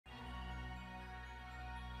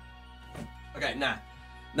Okay,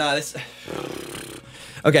 nah, this...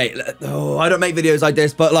 Okay, oh, I don't make videos like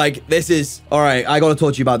this, but like, this is... All right, I gotta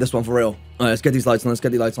talk to you about this one for real. All right, let's get these lights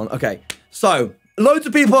on, Okay, so, loads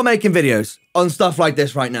of people are making videos on stuff like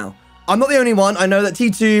this right now. I'm not the only one. I know that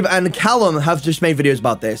T-Tube and Callum have just made videos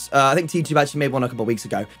about this. I think T-Tube actually made one a couple of weeks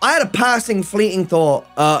ago. I had a passing, fleeting thought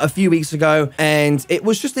a few weeks ago, and it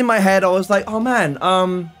was just in my head. I was like, oh man,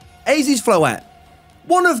 AZ's Floette.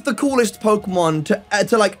 One of the coolest Pokemon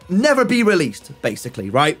to like never be released, basically,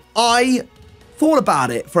 right? I thought about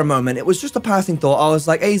it for a moment. It was just a passing thought. I was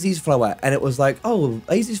like, AZ's Floette, and it was like, oh,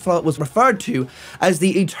 AZ's Floette was referred to as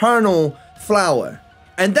the Eternal Flower.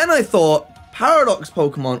 And then I thought, Paradox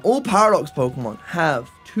Pokemon, all Paradox Pokemon have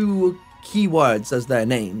two keywords as their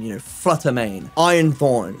name, you know, Fluttermane, Iron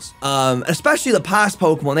Thorns. Especially the past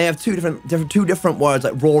Pokemon, they have two different words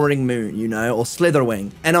like Roaring Moon, you know, or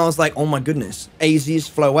Slitherwing. And I was like, oh my goodness, AZ's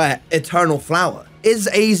Floette, Eternal Flower. Is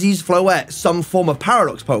AZ's Floette some form of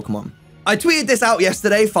Paradox Pokemon? I tweeted this out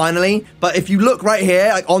yesterday, finally, but if you look right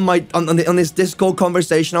here, like on this Discord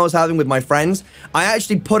conversation I was having with my friends, I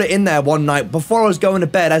actually put it in there one night before I was going to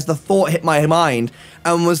bed as the thought hit my mind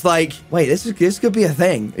and was like, wait, this could be a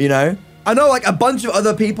thing, you know? I know like a bunch of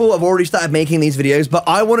other people have already started making these videos, but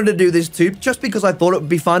I wanted to do this too, just because I thought it would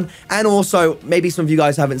be fun. And also, maybe some of you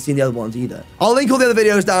guys haven't seen the other ones either. I'll link all the other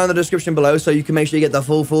videos down in the description below so you can make sure you get the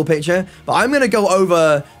full picture. But I'm going to go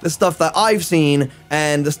over the stuff that I've seen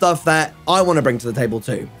and the stuff that I want to bring to the table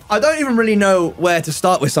too. I don't even really know where to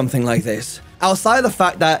start with something like this, outside of the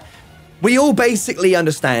fact that we all basically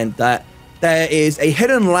understand that there is a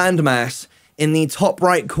hidden landmass in the top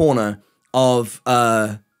right corner of,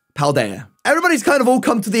 Paldea. Everybody's kind of all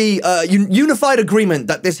come to the unified agreement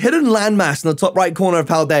that this hidden landmass in the top right corner of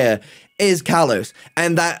Paldea is Kalos,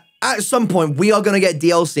 and that at some point we are going to get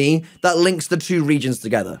DLC that links the two regions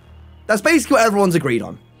together. That's basically what everyone's agreed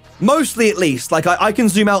on. Mostly, at least. Like, I can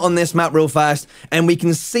zoom out on this map real fast, and we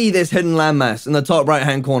can see this hidden landmass in the top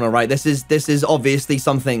right-hand corner, right? This is obviously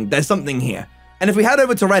something. There's something here. And if we head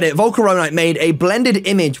over to Reddit, Volcaronite made a blended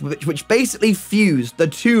image which basically fused the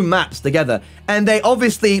two maps together. And they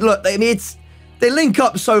obviously, look, I mean, they link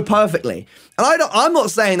up so perfectly. And I'm not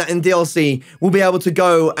saying that in DLC, we'll be able to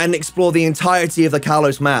go and explore the entirety of the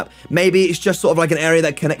Kalos map. Maybe it's just sort of like an area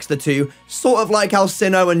that connects the two. Sort of like how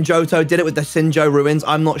Sinnoh and Johto did it with the Sinjo ruins.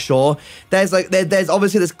 I'm not sure. There's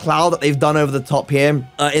obviously this cloud that they've done over the top here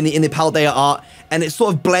in the Paldea art. And it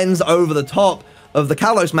sort of blends over the top of the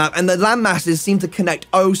Kalos map, and the landmasses seem to connect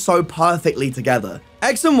oh so perfectly together.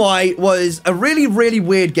 X and Y was a really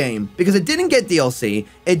weird game because it didn't get DLC.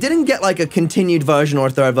 It didn't get like a continued version or a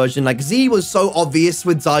third version. Like Z was so obvious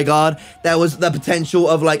with Zygarde. There was the potential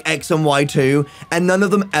of like X and Y 2, and none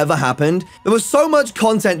of them ever happened. There was so much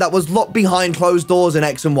content that was locked behind closed doors in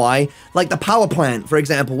X and Y, like the power plant, for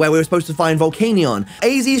example, where we were supposed to find Volcanion.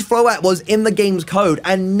 AZ's Floette was in the game's code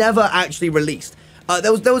and never actually released.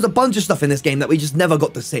 There was a bunch of stuff in this game that we just never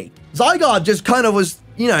got to see. Zygarde just kind of was,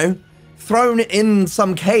 you know, thrown in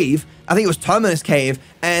some cave. I think it was Terminus Cave,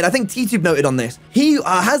 and I think T-Tube noted on this. He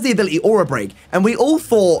has the ability Aura Break, and we all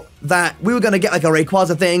thought that we were going to get like a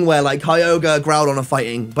Rayquaza thing where like Kyogre, Groudon are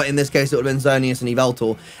fighting, but in this case it would have been Xerneas and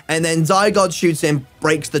Yveltal, and then Zygarde shoots him,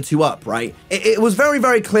 breaks the two up, right? It was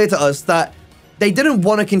very clear to us that they didn't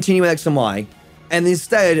want to continue with X and Y, and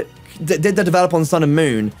instead did the develop on Sun and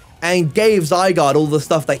Moon, and gave Zygarde all the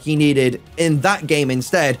stuff that he needed in that game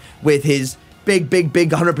instead, with his big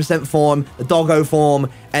 100% form, the doggo form,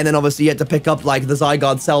 and then obviously you had to pick up like the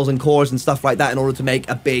Zygarde cells and cores and stuff like that in order to make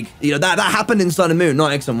a big, you know, that happened in Sun and Moon,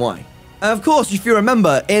 not X and Y. And of course, if you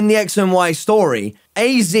remember, in the X and Y story,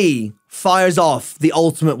 AZ fires off the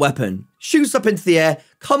ultimate weapon, shoots up into the air,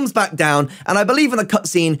 comes back down, and I believe in the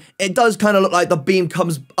cutscene, it does kind of look like the beam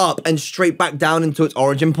comes up and straight back down into its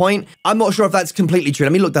origin point. I'm not sure if that's completely true.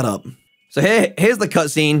 Let me look that up. So here's the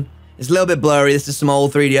cutscene. It's a little bit blurry. This is some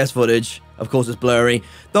old 3DS footage. Of course, it's blurry.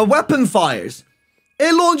 The weapon fires.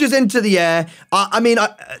 It launches into the air.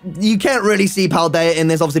 You can't really see Paldea in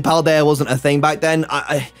this. Obviously, Paldea wasn't a thing back then.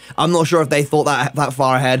 I'm not sure if they thought that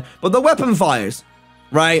far ahead. But the weapon fires,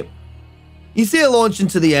 right? You see it launch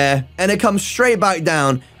into the air, and it comes straight back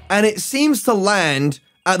down, and it seems to land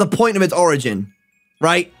at the point of its origin,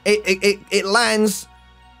 right? It lands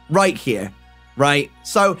right here, right?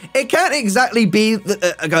 So it can't exactly be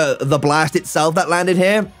the blast itself that landed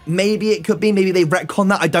here. Maybe it could be. Maybe they retcon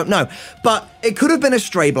that. I don't know. But it could have been a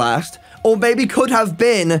stray blast, or maybe could have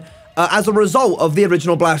been as a result of the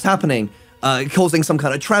original blast happening. Causing some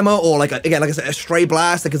kind of tremor, or like again, like I said, a stray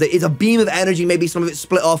blast, because it is a beam of energy, maybe some of it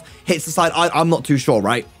split off, hits the side, I'm not too sure,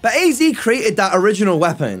 right? But AZ created that original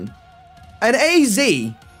weapon, and AZ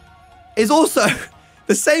is also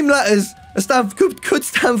the same letters could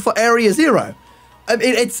stand for Area Zero. I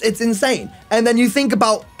mean, it's insane. And then you think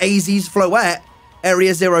about AZ's Floette,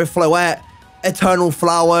 Area Zero Floette, Eternal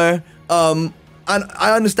Flower. And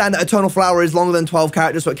I understand that Eternal Flower is longer than 12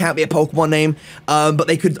 characters, so it can't be a Pokemon name. But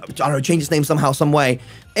they could, I don't know, change its name somehow, some way.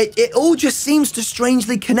 It all just seems to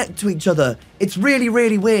strangely connect to each other. It's really,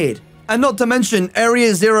 really weird. And not to mention,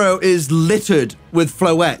 Area Zero is littered with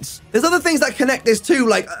Floettes. There's other things that connect this too.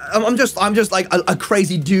 Like, I'm just like a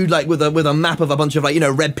crazy dude, like with a map of a bunch of like, you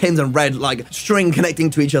know, red pins and red like string connecting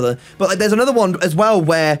to each other. But like, there's another one as well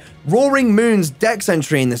where Roaring Moon's Dex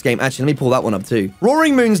entry in this game. Actually, let me pull that one up too.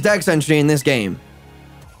 Roaring Moon's Dex entry in this game.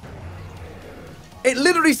 It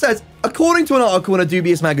literally says, according to an article in a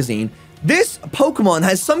dubious magazine, this Pokemon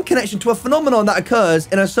has some connection to a phenomenon that occurs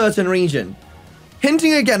in a certain region.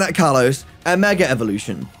 Hinting again at Kalos and Mega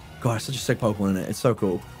Evolution. God, it's such a sick Pokemon in it. It's so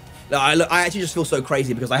cool. I actually just feel so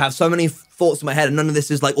crazy because I have so many thoughts in my head and none of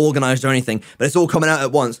this is like organized or anything, but it's all coming out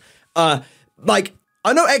at once. Like,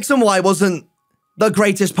 I know X and Y wasn't the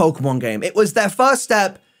greatest Pokemon game. It was their first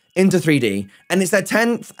step into 3D and it's their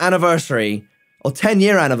 10th anniversary or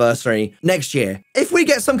 10-year anniversary next year. If we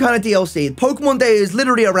get some kind of DLC, Pokemon Day is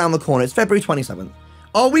literally around the corner. It's February 27th.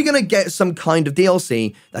 Are we going to get some kind of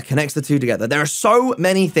DLC that connects the two together? There are so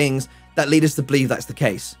many things that lead us to believe that's the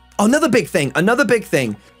case. Another big thing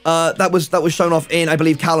that was shown off in, I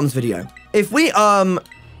believe, Callum's video. If we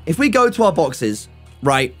go to our boxes,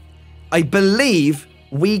 right, I believe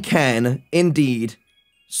we can indeed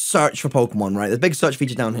search for Pokemon, right? There's a big search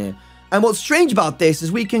feature down here. And what's strange about this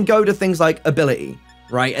is we can go to things like ability,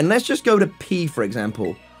 right? And let's just go to P, for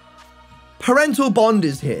example. Parental Bond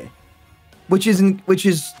is here. Which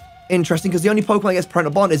is interesting because the only Pokemon that gets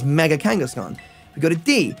Parental Bond is Mega Kangaskhan. We go to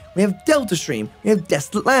D, we have Delta Stream, we have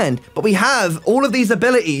Desolate Land, but we have all of these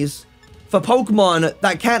abilities for Pokemon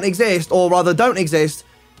that can't exist, or rather don't exist,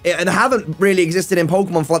 and haven't really existed in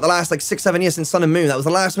Pokemon for like the last like 6-7 years since Sun and Moon. That was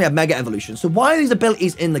the last time we had Mega Evolution. So why are these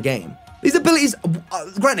abilities in the game? These abilities,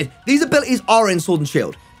 granted, these abilities are in Sword and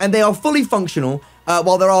Shield, and they are fully functional.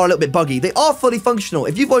 While they are a little bit buggy, they are fully functional.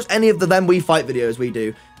 If you've watched any of the Them We Fight videos we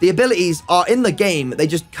do, the abilities are in the game. They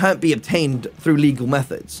just can't be obtained through legal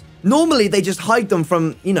methods. Normally, they just hide them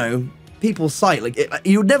from, you know, people's sight. Like,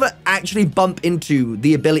 you would never actually bump into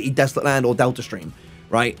the ability Desolate Land or Delta Stream,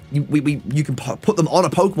 right? You can put them on a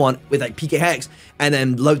Pokemon with like PK Hex and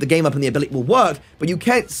then load the game up and the ability will work, but you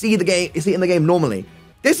can't see the game, see it in the game normally.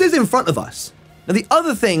 This is in front of us. Now, the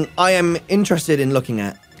other thing I am interested in looking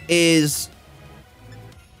at is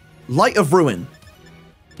Light of Ruin,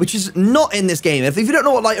 which is not in this game. If you don't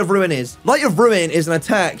know what Light of Ruin is an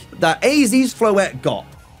attack that AZ's Floette got.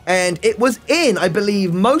 And it was in, I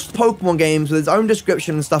believe, most Pokemon games with its own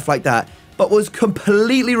description and stuff like that, but was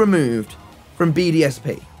completely removed from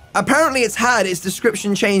BDSP. Apparently, it's had its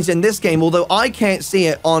description changed in this game, although I can't see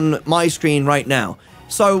it on my screen right now.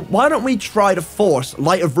 So why don't we try to force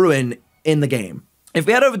Light of Ruin in the game? If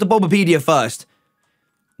we head over to Bulbapedia first,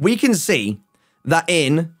 we can see that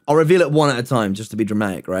in, I'll reveal it one at a time just to be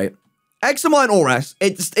dramatic, right? X and Y and Oras,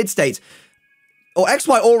 it states, or X,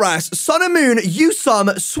 Y, Oras, Sun and Moon,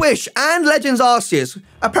 Usum, Swish, and Legends Arceus.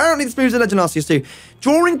 Apparently this moves in Legend Arceus too.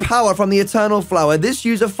 Drawing power from the Eternal Flower, this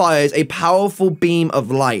user fires a powerful beam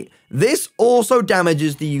of light. This also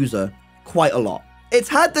damages the user quite a lot. It's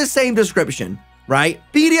had the same description, right?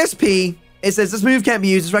 BDSP, it says this move can't be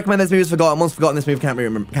used, it's recommended this move is forgotten, once forgotten this move can't be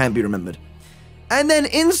remembered. And then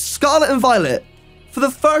in Scarlet and Violet, for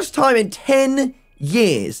the first time in 10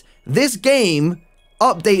 years, this game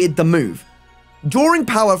updated the move. Drawing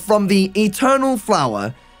power from the Eternal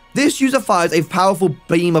Flower, this user fires a powerful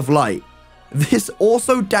beam of light. This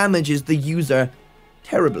also damages the user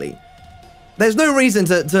terribly. There's no reason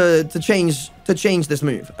to change this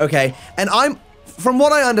move, okay? And from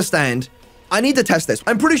what I understand, I need to test this.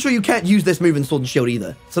 I'm pretty sure you can't use this move in Sword and Shield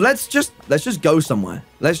either. So let's just go somewhere.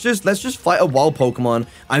 Let's just fight a wild Pokemon.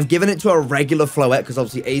 I've given it to a regular Floette because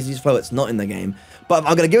obviously AZ's Floette's not in the game. But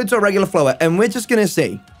I'm gonna give it to a regular Floette and we're just gonna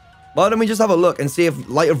see. Why don't we just have a look and see if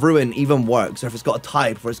Light of Ruin even works, or if it's got a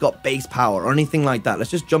type, or it's got base power, or anything like that. Let's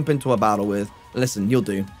just jump into a battle with. Listen, you'll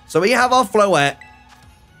do. So we have our Floette.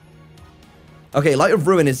 Okay, Light of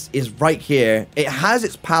Ruin is right here. It has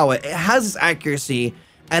its power, it has its accuracy,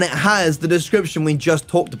 and it has the description we just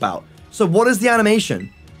talked about. So what is the animation?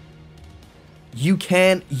 You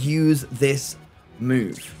can't use this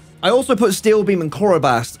move. I also put Steel Beam and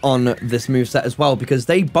Chloroblast on this moveset as well because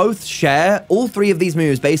they both share, all three of these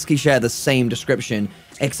moves basically share the same description,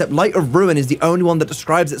 except Light of Ruin is the only one that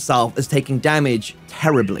describes itself as taking damage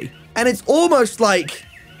terribly. And it's almost like,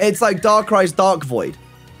 it's like Darkrai's Dark Void,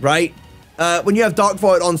 right? When you have Dark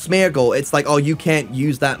Void on Smeargle, it's like, oh, you can't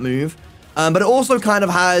use that move. but it also kind of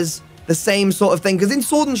has the same sort of thing. Because in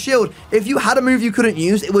Sword and Shield, if you had a move you couldn't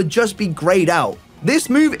use, it would just be grayed out. This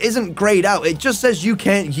move isn't grayed out. It just says you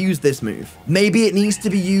can't use this move. Maybe it needs to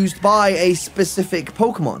be used by a specific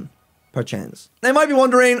Pokemon, perchance. They might be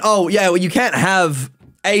wondering, oh, yeah, well, you can't have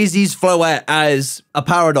AZ's Floette as a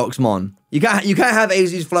Paradoxmon. You can't have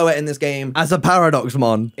AZ's Floette in this game as a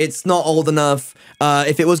Paradoxmon. It's not old enough.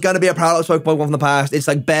 If it was going to be a Paradox Pokemon from the past, it's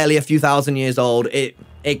like barely a few thousand years old. It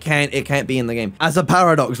can't be in the game as a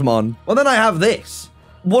Paradoxmon. Well, then I have this.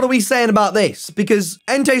 What are we saying about this? Because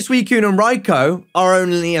Entei, Suicune, and Raikou are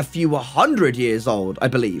only a few 100 years old, I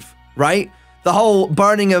believe, right? The whole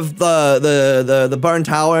burning of the burn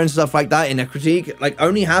tower and stuff like that in a critique, like,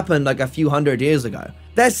 only happened like a few 100 years ago.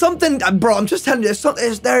 There's something, bro, I'm just telling you,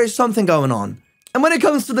 there is something going on. And when it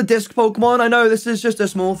comes to the disc Pokemon, I know this is just a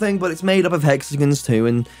small thing, but it's made up of hexagons too.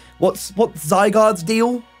 And what's Zygarde's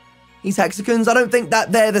deal? He's hexagons. I don't think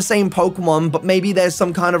that they're the same Pokemon, but maybe there's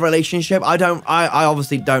some kind of relationship. I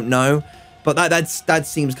obviously don't know, but that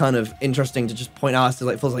seems kind of interesting to just point out.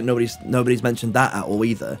 It feels like nobody's mentioned that at all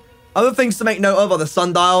either. Other things to make note of are the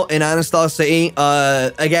sundial in Anastar City.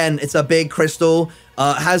 Again, it's a big crystal.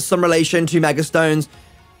 Has some relation to Megastones.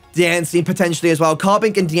 Diancie potentially as well.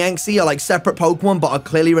 Carbink and Diancie are like separate Pokemon, but are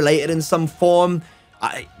clearly related in some form.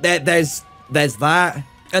 There's that.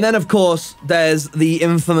 And then, of course, there's the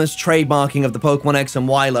infamous trademarking of the Pokemon X and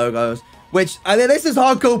Y logos, which, I think this is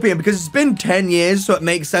hard copiing because it's been 10 years, so it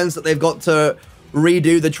makes sense that they've got to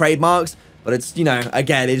redo the trademarks. But it's, you know,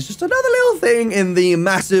 again, it's just another little thing in the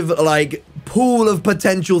massive, like, pool of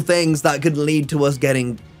potential things that could lead to us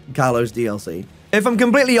getting Kalos DLC. If I'm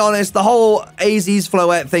completely honest, the whole AZ's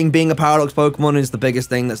Floette thing being a Paradox Pokemon is the biggest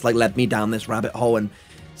thing that's, like, led me down this rabbit hole. And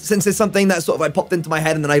since it's something that sort of, like, popped into my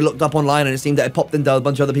head and then I looked up online and it seemed that it popped into a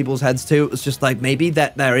bunch of other people's heads too, it was just like, maybe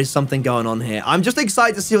that there is something going on here. I'm just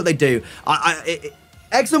excited to see what they do.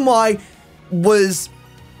 X and Y was...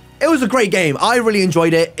 It was a great game. I really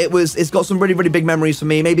enjoyed it. It's got some really, really big memories for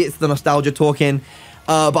me. Maybe it's the nostalgia talking,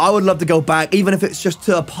 but I would love to go back, even if it's just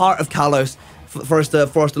to a part of Kalos for us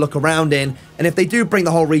to look around in. And if they do bring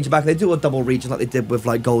the whole region back, they do a double region like they did with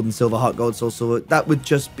like Gold and Silver, Heart Gold, Soul Silver. That would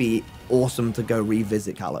just be awesome to go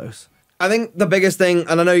revisit Kalos. I think the biggest thing,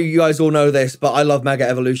 and I know you guys all know this, but I love Mega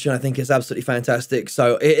Evolution. I think it's absolutely fantastic.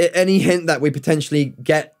 So any hint that we potentially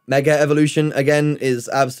get Mega Evolution again is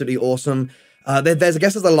absolutely awesome. I guess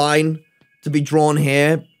there's a line to be drawn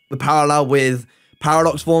here, the parallel with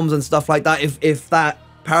Paradox forms and stuff like that. If that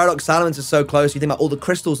Paradox Salamence is so close, you think about all the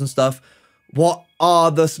crystals and stuff, what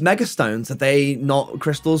are the Mega Stones? Are they not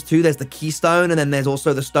crystals too? There's the Keystone, and then there's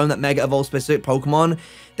also the stone that Mega evolves specific Pokemon.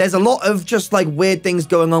 There's a lot of just like weird things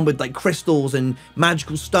going on with like crystals and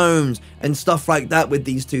magical stones and stuff like that with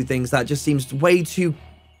these two things that just seems way too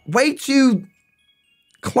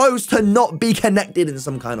close to not be connected in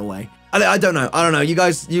some kind of way. I don't know. You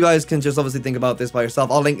guys can just obviously think about this by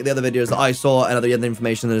yourself. I'll link the other videos that I saw and other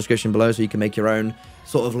information in the description below so you can make your own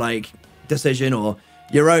sort of like decision or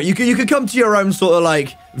your own. You could come to your own sort of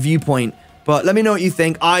like viewpoint. But let me know what you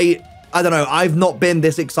think. I don't know. I've not been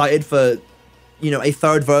this excited for, you know, a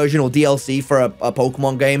third version or DLC for a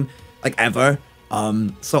Pokemon game like ever.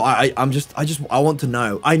 So I want to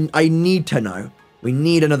know. I need to know. We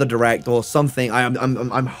need another direct or something.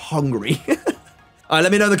 I'm hungry. All right,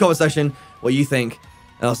 let me know in the comment section what you think,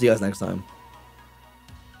 and I'll see you guys next time.